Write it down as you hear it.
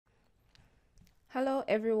Hello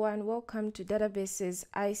everyone, welcome to Databases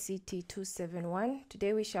ICT271.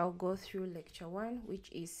 Today we shall go through lecture 1, which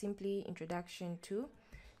is simply Introduction to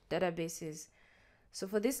Databases. So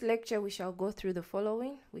for this lecture we shall go through the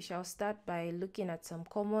following. We shall start by looking at some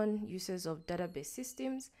common uses of database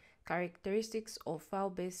systems, characteristics of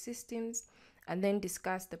file-based systems, and then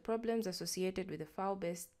discuss the problems associated with the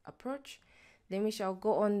file-based approach. Then we shall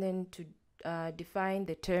go on then to define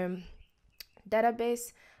the term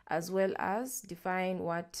database, as well as define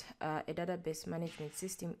what a database management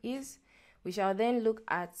system is. We shall then look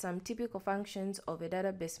at some typical functions of a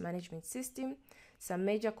database management system, some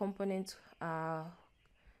major components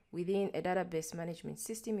within a database management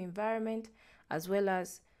system environment, as well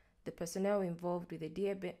as the personnel involved with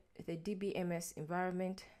the DBMS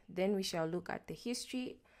environment. Then we shall look at the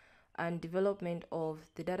history and development of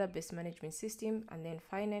the database management system, and then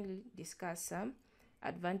finally discuss some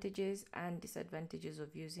advantages and disadvantages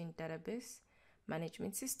of using database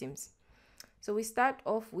management systems. So we start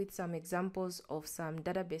off with some examples of some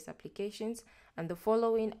database applications, and the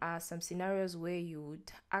following are some scenarios where you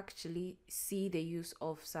would actually see the use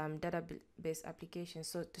of some database applications.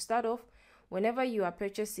 So to start off, whenever you are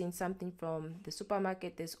purchasing something from the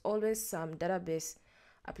supermarket, there's always some database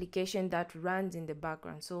application that runs in the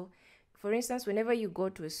background. So for instance, whenever you go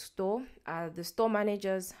to a store, the store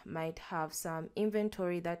managers might have some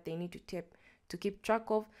inventory that they need to keep track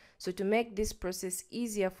of. So to make this process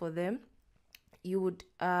easier for them, you would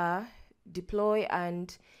deploy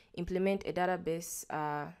and implement a database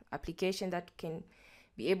application that can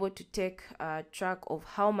be able to take track of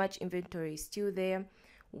how much inventory is still there,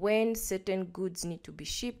 when certain goods need to be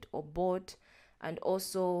shipped or bought, and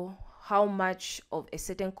also how much of a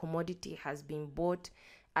certain commodity has been bought,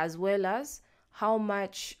 as well as how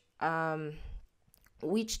much,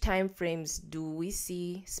 which time frames do we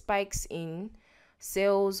see spikes in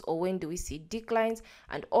sales, or when do we see declines,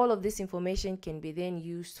 and all of this information can be then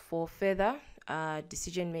used for further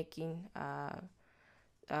decision making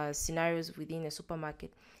scenarios within a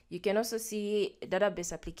supermarket. You can also see a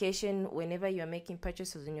database application whenever you are making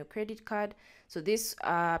purchases on your credit card. So this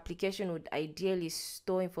application would ideally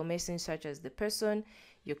store information such as the person,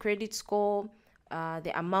 your credit score,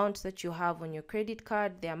 the amount that you have on your credit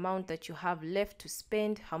card, the amount that you have left to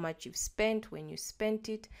spend, how much you've spent, when you spent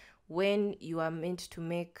it, when you are meant to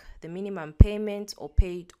make the minimum payment or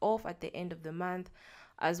pay it off at the end of the month,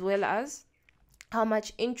 as well as how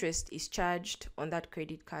much interest is charged on that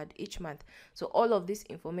credit card each month. So all of this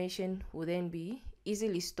information will then be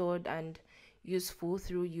easily stored and useful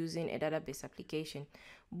through using a database application.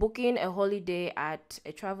 Booking a holiday at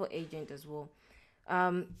a travel agent as well.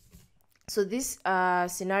 So this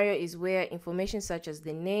scenario is where information such as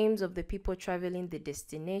the names of the people traveling, the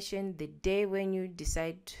destination, the day when you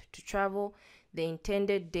decide to travel, the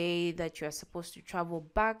intended day that you are supposed to travel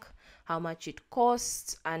back, how much it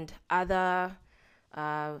costs, and other,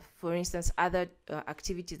 for instance, other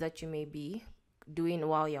activities that you may be doing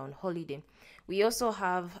while you're on holiday. We also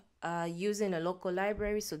have using a local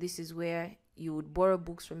library. So this is where you would borrow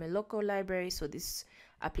books from a local library. So this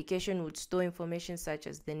application would store information such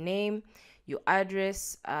as the name, your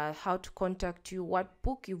address, how to contact you, what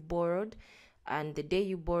book you borrowed, and the day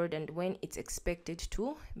you borrowed, and when it's expected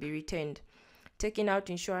to be returned. Taking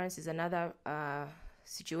out insurance is another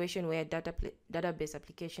situation where database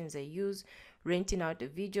applications are used. Renting out a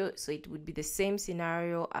video, so it would be the same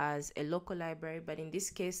scenario as a local library, but in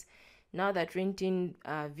this case, now that renting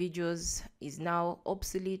videos is now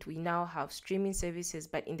obsolete, we now have streaming services.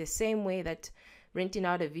 But in the same way that renting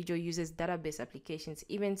out a video uses database applications,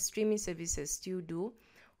 even streaming services still do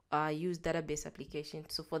use database applications.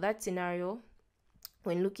 So for that scenario,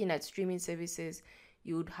 when looking at streaming services,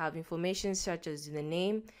 you would have information such as the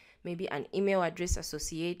name, maybe an email address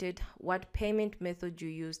associated, what payment method you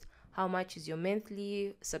used, how much is your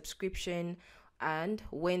monthly subscription, and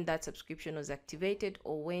when that subscription was activated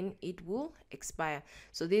or when it will expire.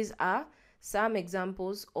 So these are some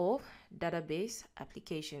examples of database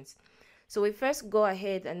applications. So we first go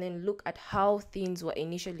ahead and then look at how things were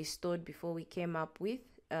initially stored before we came up with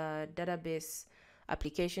database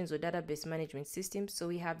applications or database management systems. So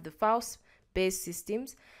we have the files-based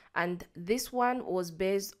systems, and this one was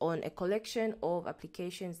based on a collection of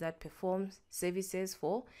applications that perform services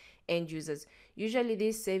for end users. Usually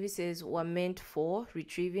these services were meant for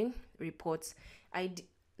retrieving reports.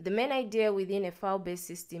 The main idea within a file-based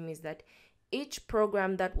system is that each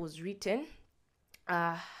program that was written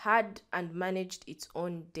had and managed its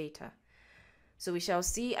own data. So we shall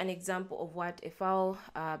see an example of what a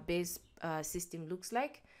file-based system looks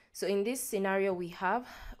like. So in this scenario, we have,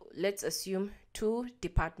 let's assume, two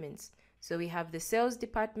departments. So we have the sales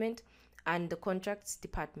department and the contracts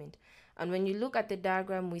department. And when you look at the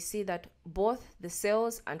diagram, we see that both the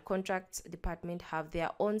sales and contracts department have their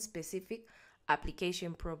own specific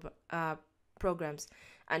application programs.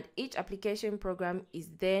 And each application program is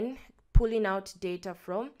then pulling out data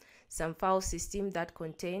from some file system that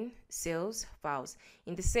contain sales files.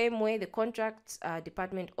 In the same way, the contracts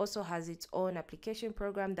department also has its own application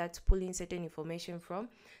program that's pulling certain information from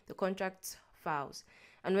the contracts files.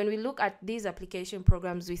 And when we look at these application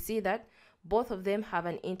programs, we see that both of them have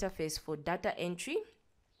an interface for data entry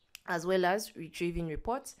as well as retrieving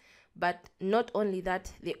reports. But not only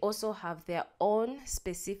that, they also have their own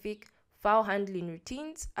specific file handling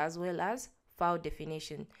routines as well as file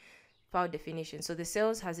definition. So the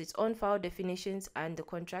sales has its own file definitions and the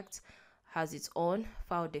contracts has its own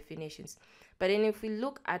file definitions. But then if we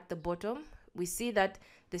look at the bottom, we see that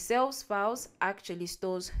the sales files actually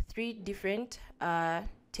stores 3 different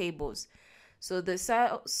tables. So the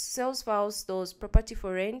sales file stores property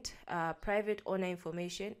for rent, private owner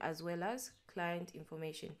information, as well as client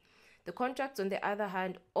information. The contract, on the other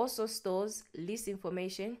hand, also stores lease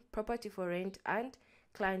information, property for rent, and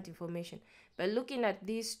client information. By looking at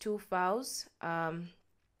these 2 files,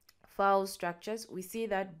 file structures, we see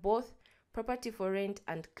that both property for rent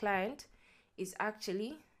and client is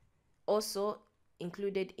actually also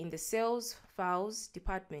included in the sales files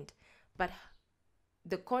department. But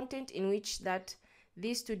the content in which that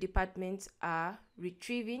these 2 departments are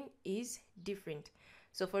retrieving is different.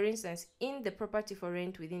 So for instance, in the property for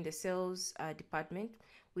rent within the sales department,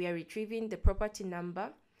 we are retrieving the property number.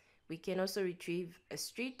 We can also retrieve a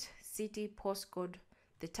street, city, postcode,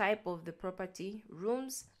 the type of the property,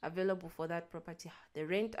 rooms available for that property, the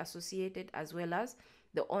rent associated, as well as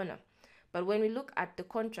the owner. But when we look at the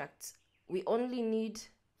contracts, we only need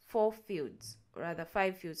 4 fields, or rather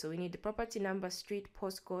 5 fields. So we need the property number, street,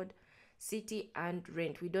 postcode, city, and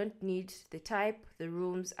rent. We don't need the type, the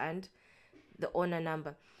rooms, and the owner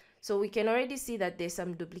number. So we can already see that there's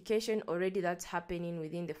some duplication already that's happening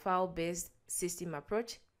within the file-based system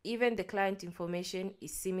approach. Even the client information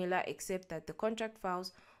is similar, except that the contract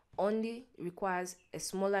files only requires a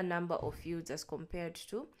smaller number of fields as compared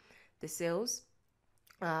to the sales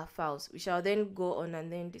files. We shall then go on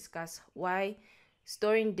and then discuss why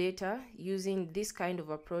storing data using this kind of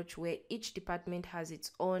approach, where each department has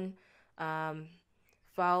its own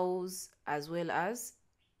files as well as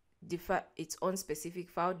its own specific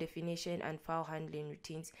file definition and file handling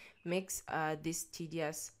routines, makes this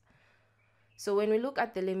tedious. So when we look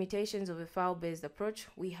at the limitations of a file-based approach,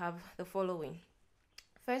 we have the following.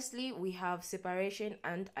 Firstly, we have separation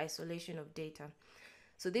and isolation of data.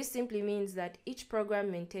 So this simply means that each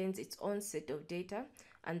program maintains its own set of data,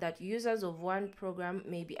 and that users of one program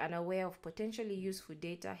may be unaware of potentially useful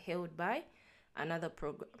data held by another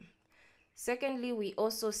program. Secondly, we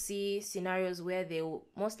also see scenarios where there will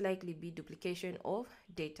most likely be duplication of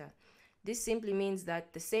data. This simply means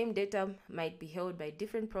that the same data might be held by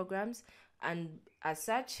different programs, and as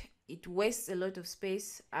such, it wastes a lot of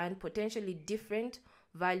space, and potentially different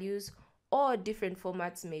values or different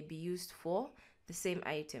formats may be used for the same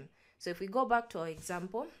item. So if we go back to our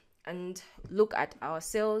example and look at our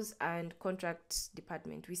sales and contracts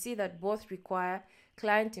department, we see that both require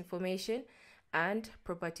client information and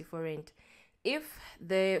property for rent. If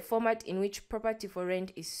the format in which property for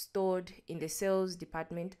rent is stored in the sales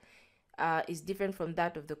department is different from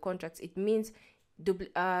that of the contracts, it means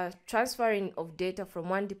transferring of data from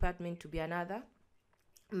one department to another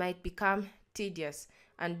might become tedious,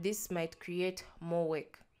 and this might create more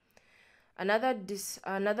work. Another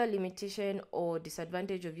limitation or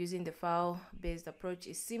disadvantage of using the file-based approach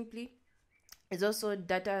is also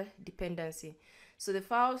data dependency. So the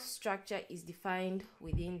file structure is defined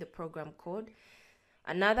within the program code.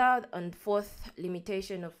 Another and fourth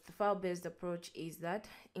limitation of the file-based approach is that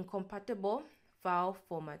incompatible file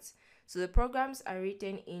formats. So the programs are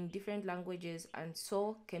written in different languages and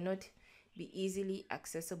so cannot be easily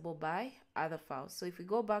accessible by other files. So if we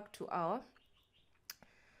go back to our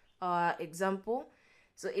example,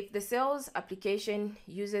 so if the sales application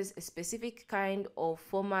uses a specific kind of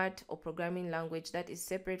format or programming language that is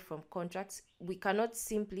separate from contracts, we cannot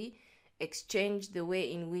simply exchange the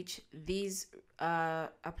way in which these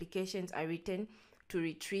applications are written to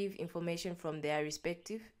retrieve information from their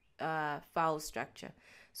respective file structure.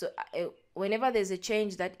 So whenever there's a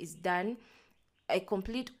change that is done, a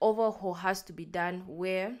complete overhaul has to be done,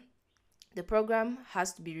 where the program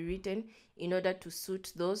has to be rewritten in order to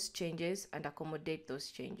suit those changes and accommodate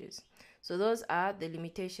those changes. So those are the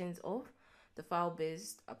limitations of the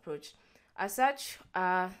file-based approach. As such,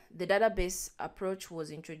 the database approach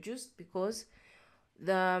was introduced because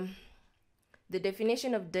the the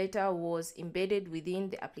definition of data was embedded within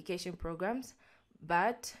the application programs,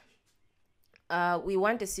 but we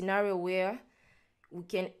want a scenario where we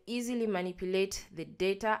can easily manipulate the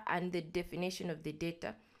data and the definition of the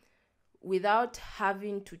data without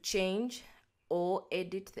having to change or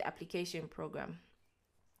edit the application program.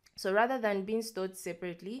 So rather than being stored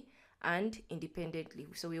separately and independently,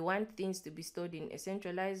 so we want things to be stored in a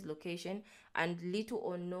centralized location, and little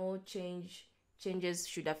or no changes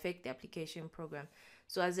should affect the application program.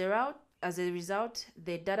 So as a result,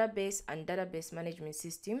 the database and database management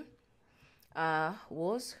system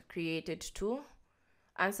was created to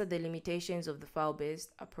answer the limitations of the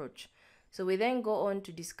file-based approach. So we then go on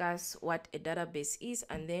to discuss what a database is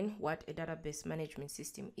and then what a database management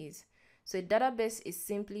system is. So a database is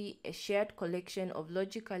simply a shared collection of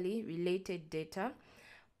logically related data,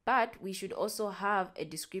 but we should also have a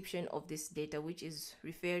description of this data, which is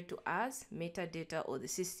referred to as metadata or the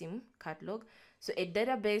system catalog. So a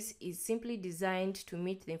database is simply designed to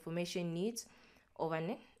meet the information needs of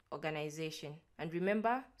an organization. And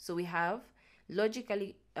remember, so we have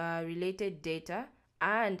logically related data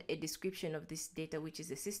and a description of this data, which is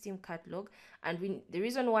a system catalog. And the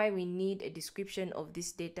reason why we need a description of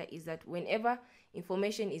this data is that whenever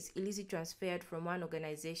information is easily transferred from one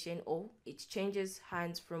organization or it changes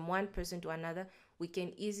hands from one person to another, we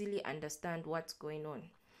can easily understand what's going on.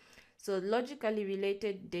 So logically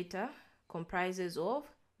related data comprises of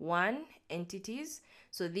 1, entities.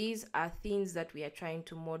 So these are things that we are trying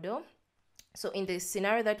to model. So in the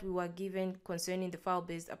scenario that we were given concerning the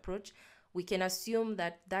file-based approach, we can assume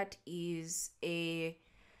that that is a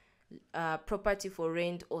property for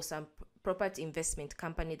rent or some property investment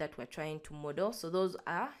company that we're trying to model. So those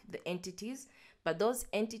are the entities, but those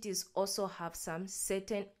entities also have some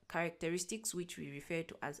certain characteristics which we refer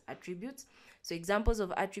to as attributes. So examples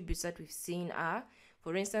of attributes that we've seen are,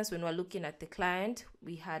 for instance, when we're looking at the client,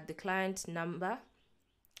 we had the client number,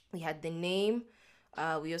 we had the name,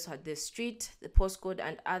 we also had the street, the postcode,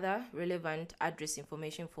 and other relevant address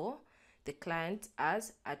information for the client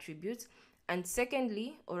as attributes. And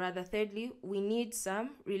secondly, or rather thirdly, we need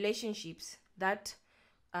some relationships that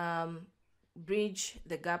bridge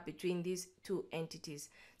the gap between these two entities.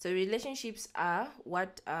 So relationships are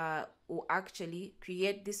what will actually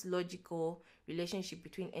create this logical relationship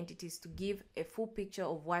between entities to give a full picture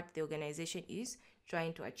of what the organization is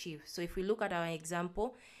trying to achieve. So if we look at our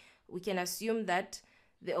example, we can assume that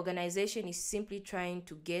the organization is simply trying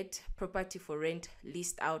to get property for rent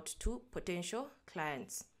leased out to potential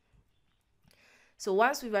clients. So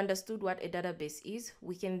once we've understood what a database is,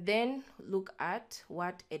 we can then look at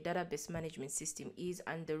what a database management system is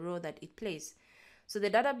and the role that it plays. So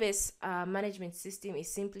the database management system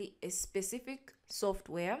is simply a specific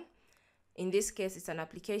software. In this case, it's an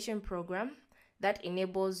application program that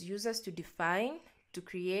enables users to define, to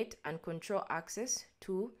create, and control access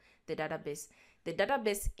to the database. The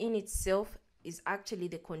database in itself is actually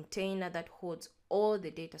the container that holds all the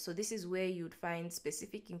data. So this is where you'd find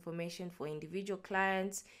specific information for individual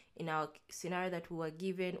clients in our scenario that we were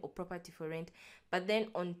given, or property for rent. But then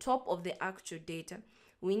on top of the actual data,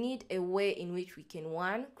 we need a way in which we can,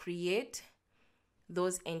 one, create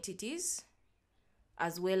those entities,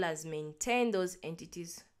 as well as maintain those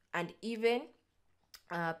entities, and even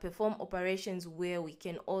perform operations where we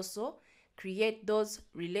can also create those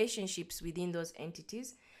relationships within those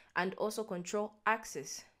entities and also control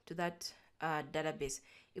access to that database.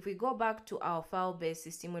 If we go back to our file-based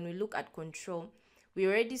system, when we look at control, we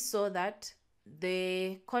already saw that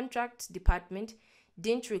the contract department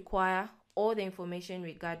didn't require all the information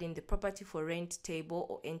regarding the property for rent table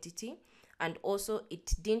or entity, and also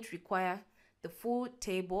it didn't require the full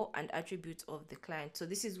table and attributes of the client. So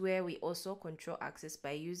this is where we also control access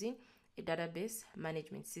by using a database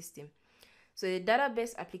management system. So a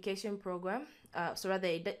database application program, a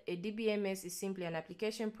DBMS is simply an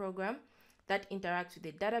application program that interacts with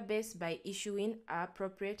the database by issuing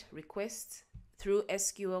appropriate requests through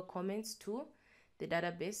SQL comments to the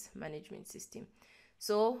database management system.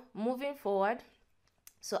 So moving forward,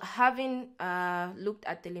 so having looked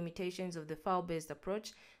at the limitations of the file-based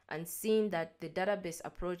approach and seeing that the database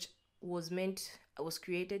approach was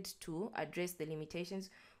created to address the limitations,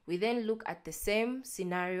 we then look at the same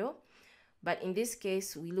scenario, but in this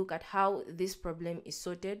case, we look at how this problem is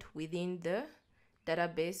sorted within the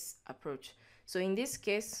database approach. So in this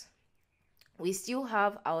case, we still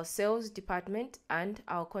have our sales department and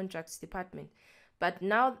our contracts department. But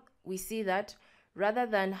now we see that rather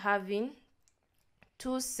than having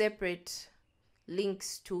two separate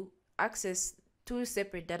links to access two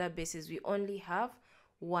separate databases, we only have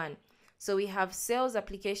one. So we have sales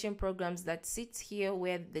application programs that sits here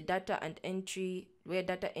where the data entry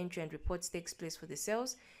and reports takes place for the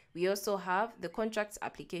sales. We also have the contracts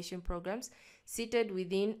application programs seated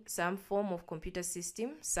within some form of computer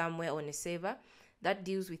system somewhere on a server that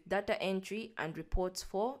deals with data entry and reports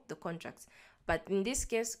for the contracts. But in this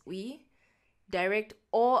case, we direct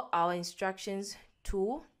all our instructions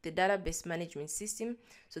to the database management system.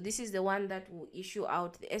 So this is the one that will issue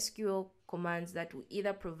out the SQL commands that will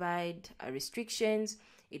either provide restrictions,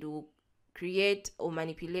 it will create or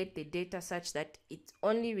manipulate the data such that it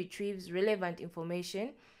only retrieves relevant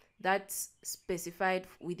information that's specified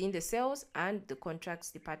within the sales and the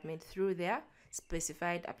contracts department through their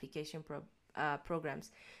specified application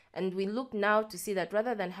programs. And we look now to see that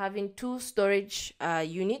rather than having two storage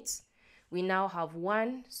units, we now have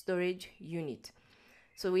one storage unit.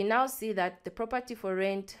 So we now see that the property for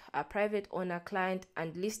rent, private owner, client,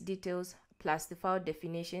 and list details plus the file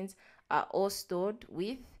definitions are all stored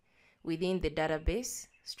within the database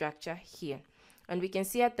structure here. And we can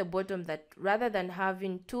see at the bottom that rather than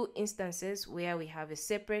having two instances where we have a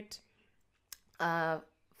separate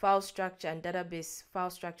file structure and database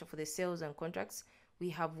file structure for the sales and contracts, we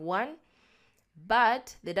have one.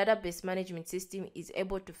 But the database management system is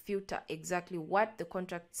able to filter exactly what the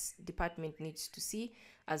contracts department needs to see,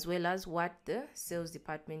 as well as what the sales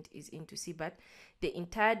department is in to see. But the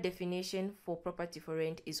entire definition for property for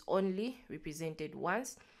rent is only represented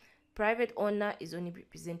once. Private owner is only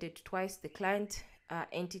represented twice. The client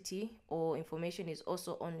entity or information is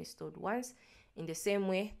also only stored once. In the same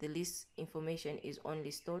way, the list information is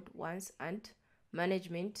only stored once, and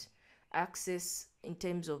management access in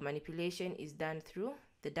terms of manipulation is done through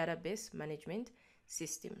the database management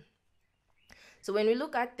system. So when we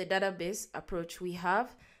look at the database approach, we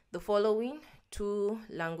have the following two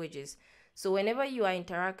languages. So whenever you are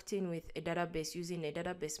interacting with a database using a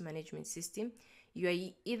database management system, you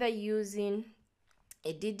are either using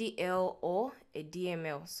a DDL or a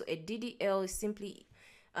DML. So a DDL is simply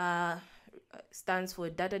stands for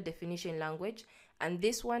data definition language, and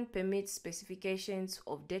this one permits specifications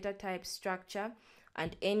of data type, structure,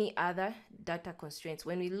 and any other data constraints.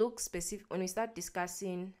 When we start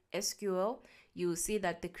discussing SQL, you will see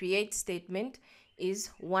that the create statement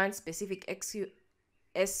is one specific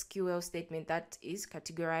SQL statement that is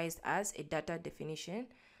categorized as a data definition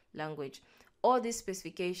language. All these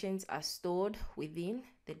specifications are stored within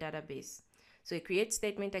the database. So a create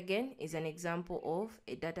statement again is an example of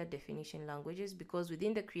a data definition languages, because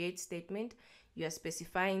within the create statement you are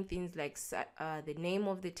specifying things like the name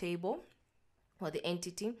of the table or the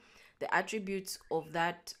entity, the attributes of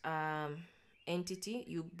that entity.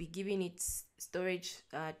 You'll be giving it storage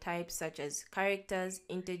types such as characters,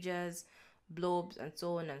 integers, blobs, and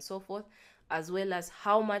so on and so forth, as well as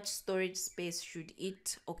how much storage space should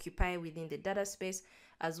it occupy within the data space,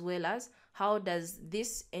 as well as how does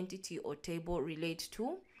this entity or table relate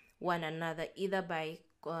to one another, either by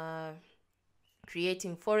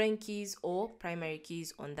creating foreign keys or primary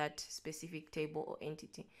keys on that specific table or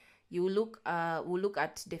entity. We'll look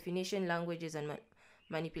at definition languages and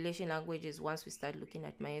manipulation languages once we start looking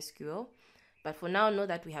at MySQL. But for now, know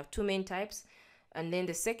that we have two main types. And then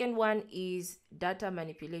the second one is data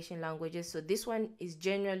manipulation languages. So this one is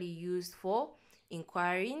generally used for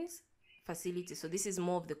inquiries facilities. So this is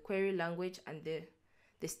more of the query language, and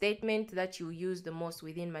the statement that you use the most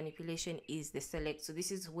within manipulation is the select. So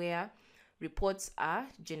this is where reports are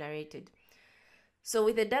generated. So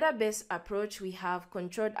with the database approach, we have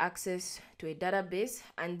controlled access to a database,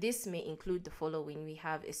 and this may include the following. We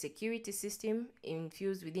have a security system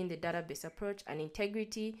infused within the database approach, an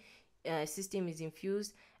integrity system is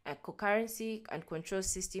infused, a concurrency and control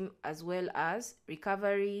system, as well as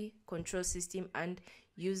recovery control system and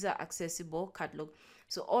user accessible catalog.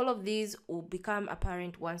 So all of these will become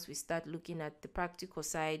apparent once we start looking at the practical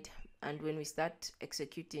side and when we start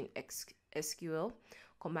executing SQL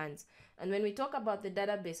commands. And when we talk about the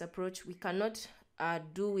database approach, we cannot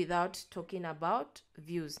do without talking about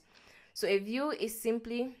views. So a view is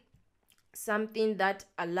simply something that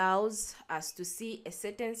allows us to see a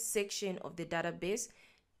certain section of the database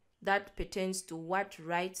that pertains to what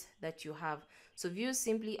rights that you have. So views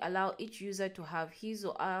simply allow each user to have his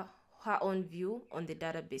or her own view on the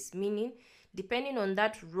database, meaning depending on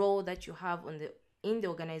that role that you have in the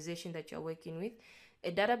organization that you're working with,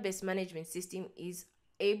 a database management system is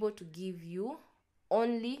able to give you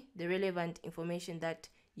only the relevant information that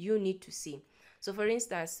you need to see. So for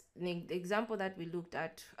instance, the example that we looked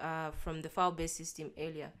at from the file-based system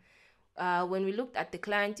earlier, when we looked at the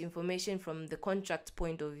client information from the contract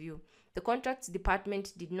point of view, the contracts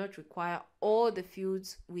department did not require all the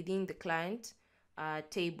fields within the client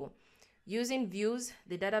table. Using views,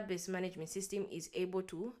 the database management system is able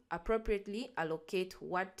to appropriately allocate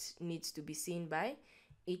what needs to be seen by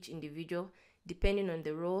each individual depending on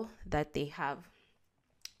the role that they have.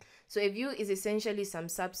 So a view is essentially some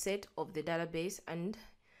subset of the database, and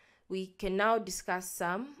we can now discuss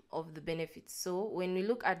some of the benefits. So when we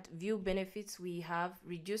look at view benefits, we have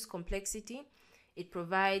reduced complexity. It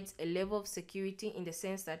provides a level of security in the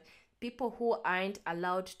sense that people who aren't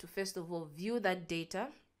allowed to, first of all, view that data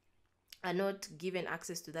are not given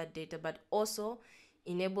access to that data, but also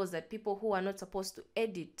enables that people who are not supposed to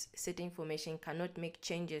edit certain information cannot make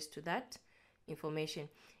changes to that information.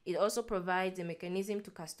 It also provides a mechanism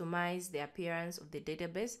to customize the appearance of the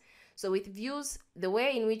database. So with views, the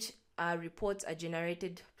way in which reports are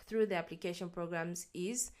generated through the application programs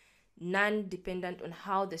is non-dependent on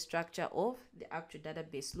how the structure of the actual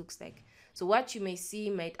database looks like. So what you may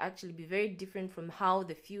see might actually be very different from how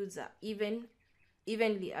the fields are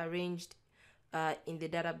evenly arranged in the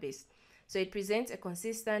database. So it presents a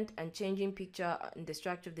consistent and changing picture in the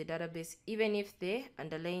structure of the database, even if the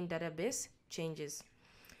underlying database changes.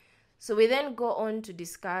 So we then go on to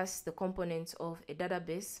discuss the components of a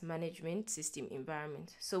database management system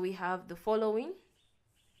environment. So we have the following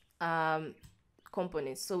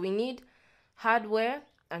components. So we need hardware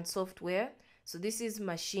and software. So this is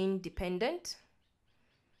machine dependent.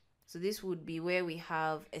 So this would be where we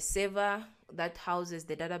have a server that houses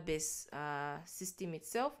the database system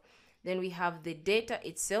itself. Then we have the data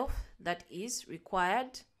itself that is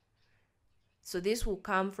required. So this will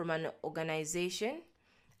come from an organization.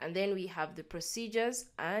 And then we have the procedures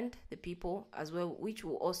and the people as well, which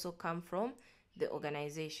will also come from the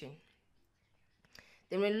organization.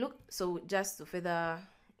 Then we look, so just to further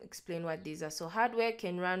explain what these are. So hardware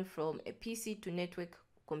can run from a PC to network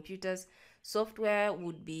computers. Software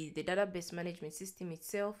would be the database management system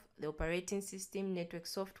itself, the operating system, network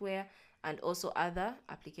software, and also other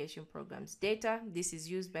application programs. Data, this is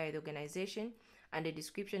used by the organization, and the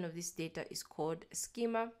description of this data is called a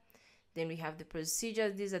schema. Then we have the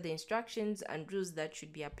procedures. These are the instructions and rules that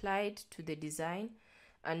should be applied to the design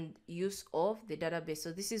and use of the database.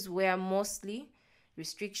 So this is where mostly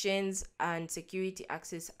restrictions and security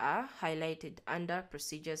access are highlighted under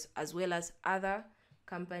procedures, as well as other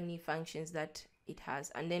company functions that it has.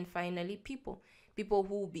 And then finally, people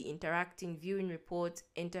who will be interacting, viewing reports,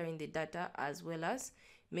 entering the data, as well as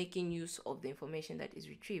making use of the information that is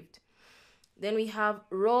retrieved. Then we have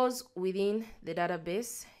roles within the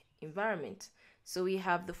database environment. So we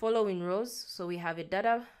have the following roles. So we have a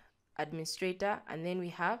data administrator, and then we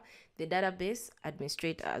have the database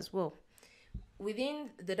administrator as well. Within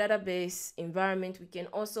the database environment, we can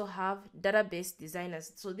also have database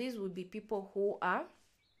designers. So these would be people who are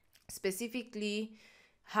specifically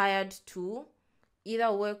hired to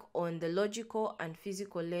either work on the logical and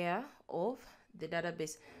physical layer of the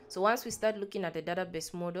database. So once we start looking at the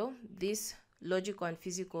database model, these logical and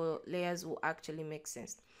physical layers will actually make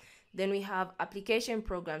sense. Then we have application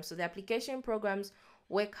programs. So the application programs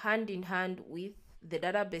work hand in hand with the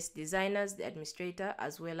database designers, the administrator,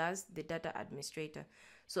 as well as the data administrator.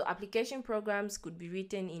 So application programs could be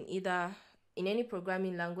written in any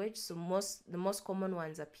programming language. So the most common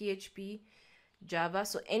ones are PHP, Java.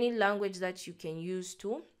 So any language that you can use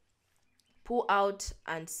to pull out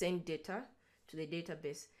and send data to the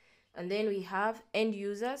database. And then we have end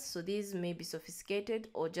users. So these may be sophisticated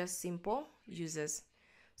or just simple users.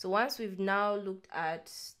 So once we've now looked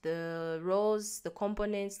at the roles, the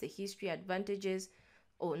components, the history, advantages,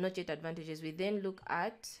 or not yet advantages, we then look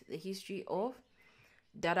at the history of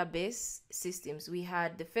database systems. We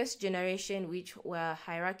had the first generation, which were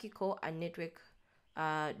hierarchical and network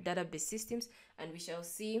database systems, and we shall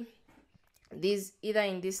see these either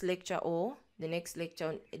in this lecture or the next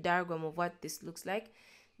lecture, a diagram of what this looks like.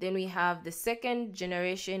 Then we have the second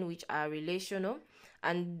generation, which are relational.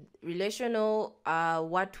 And relational are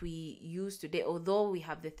what we use today, although we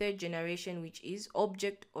have the third generation, which is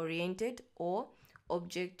object-oriented or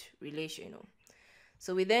object-relational.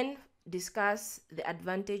 So we then discuss the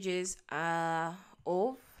advantages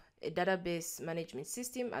of a database management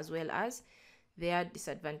system, as well as their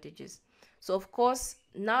disadvantages. So of course,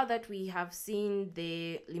 now that we have seen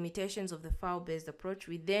the limitations of the file-based approach,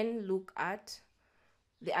 we then look at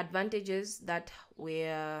the advantages that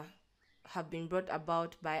have been brought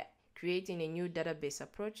about by creating a new database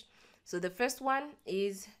approach. So the first one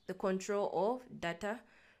is the control of data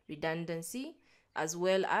redundancy, as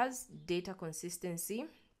well as data consistency.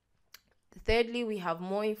 Thirdly, we have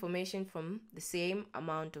more information from the same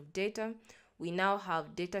amount of data. We now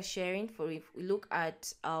have data sharing. For if we look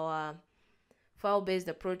at our file-based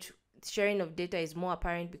approach, sharing of data is more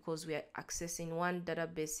apparent because we are accessing one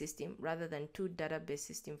database system rather than two database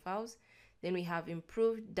system files. Then we have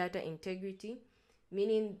improved data integrity,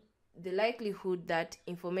 meaning the likelihood that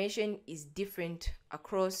information is different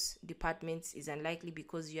across departments is unlikely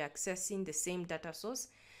because you're accessing the same data source.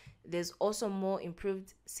 There's also more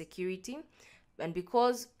improved security, and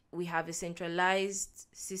because we have a centralized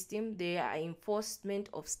system, there are enforcement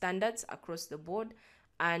of standards across the board,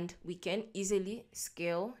 and we can easily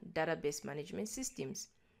scale database management systems.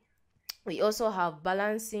 We also have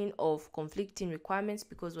balancing of conflicting requirements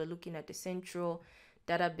because we're looking at a central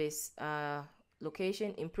database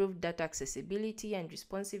location, improved data accessibility and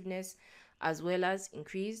responsiveness, as well as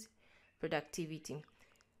increased productivity.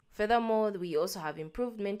 Furthermore, we also have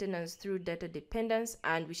improved maintenance through data dependence,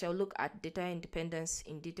 and we shall look at data independence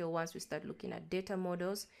in detail once we start looking at data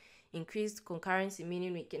models. Increased concurrency,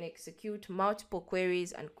 meaning we can execute multiple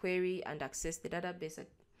queries and query and access the database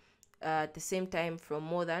at the same time from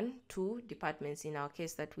more than two departments in our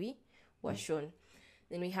case that we were shown.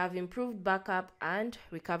 Then we have improved backup and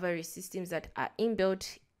recovery systems that are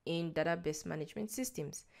inbuilt in database management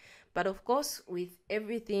systems. But of course, with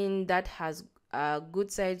everything that has good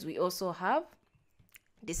sides, we also have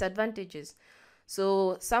disadvantages.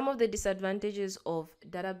 So some of the disadvantages of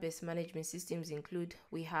database management systems include,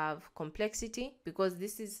 we have complexity, because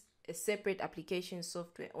this is a separate application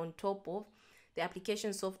software on top of the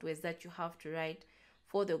application softwares that you have to write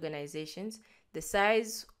for the organizations. The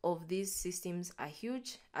size of these systems are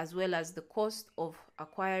huge, as well as the cost of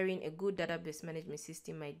acquiring a good database management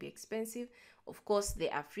system might be expensive. Of course,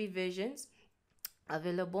 there are free versions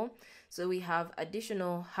available. So we have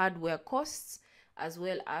additional hardware costs, as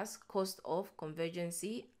well as cost of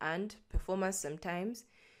convergency, and performance sometimes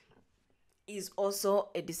is also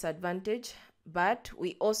a disadvantage. But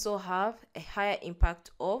we also have a higher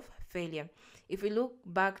impact of failure. If we look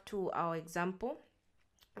back to our example,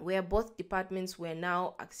 where both departments were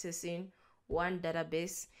now accessing one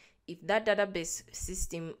database, if that database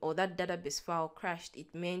system or that database file crashed,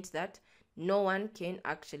 it meant that no one can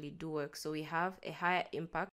actually do work. So we have a higher impact